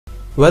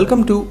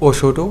Welcome to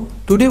Oshotto.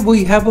 Today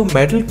we have a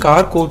metal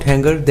car coat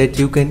hanger that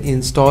you can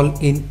install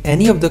in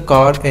any of the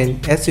car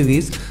and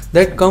SUVs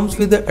that comes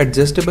with the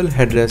adjustable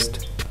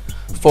headrest.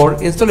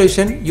 For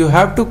installation, you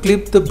have to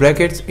clip the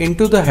brackets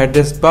into the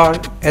headrest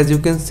bar as you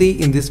can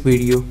see in this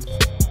video.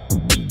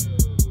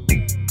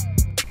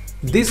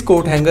 This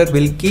coat hanger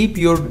will keep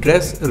your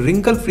dress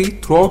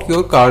wrinkle-free throughout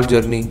your car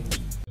journey.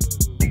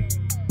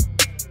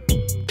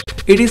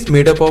 It is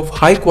made up of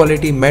high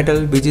quality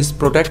metal which is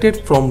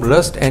protected from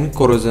rust and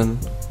corrosion.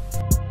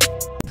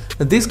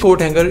 This coat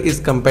hanger is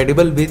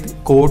compatible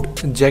with coat,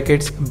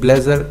 jackets,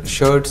 blazer,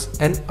 shirts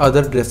and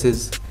other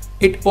dresses.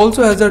 It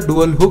also has a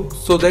dual hook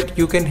so that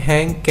you can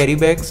hang carry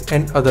bags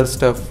and other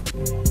stuff.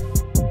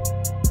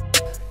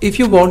 If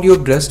you want your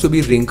dress to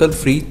be wrinkle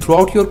free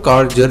throughout your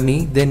car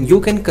journey, then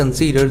you can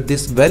consider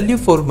this value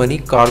for money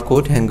car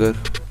coat hanger.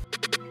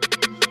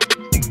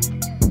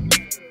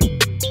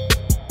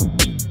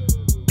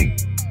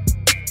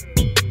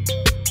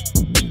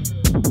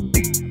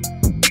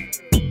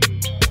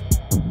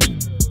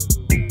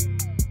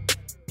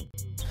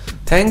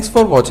 Thanks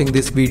for watching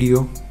this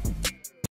video.